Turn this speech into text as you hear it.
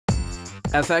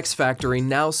FxFactory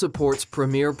now supports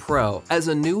Premiere Pro as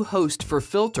a new host for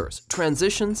filters,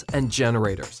 transitions, and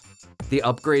generators. The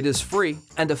upgrade is free,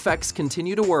 and effects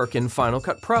continue to work in Final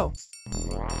Cut Pro,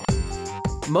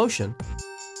 Motion,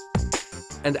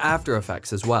 and After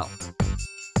Effects as well.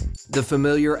 The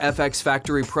familiar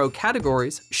FxFactory Pro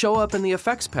categories show up in the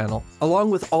Effects panel,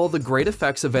 along with all the great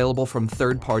effects available from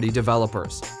third-party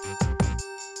developers.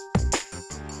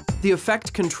 The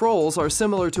effect controls are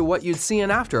similar to what you'd see in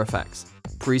After Effects: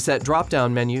 preset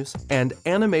drop-down menus and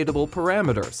animatable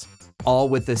parameters, all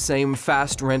with the same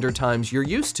fast render times you're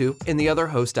used to in the other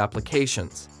host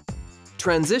applications.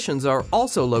 Transitions are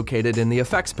also located in the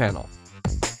Effects panel.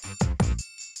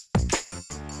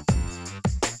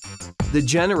 The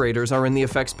generators are in the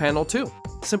Effects panel too.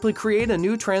 Simply create a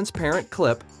new transparent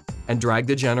clip and drag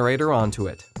the generator onto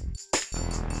it.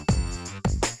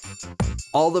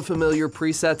 All the familiar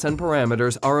presets and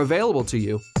parameters are available to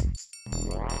you,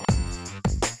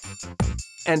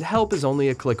 and help is only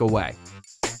a click away.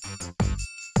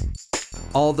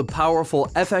 All the powerful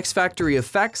FxFactory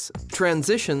effects,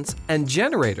 transitions, and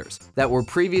generators that were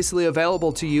previously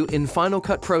available to you in Final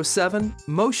Cut Pro 7,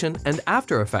 Motion, and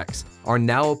After Effects are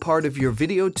now a part of your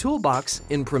video toolbox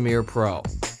in Premiere Pro.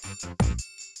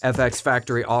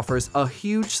 FxFactory offers a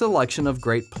huge selection of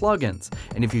great plugins,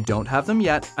 and if you don't have them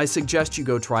yet, I suggest you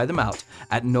go try them out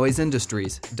at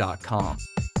noiseindustries.com.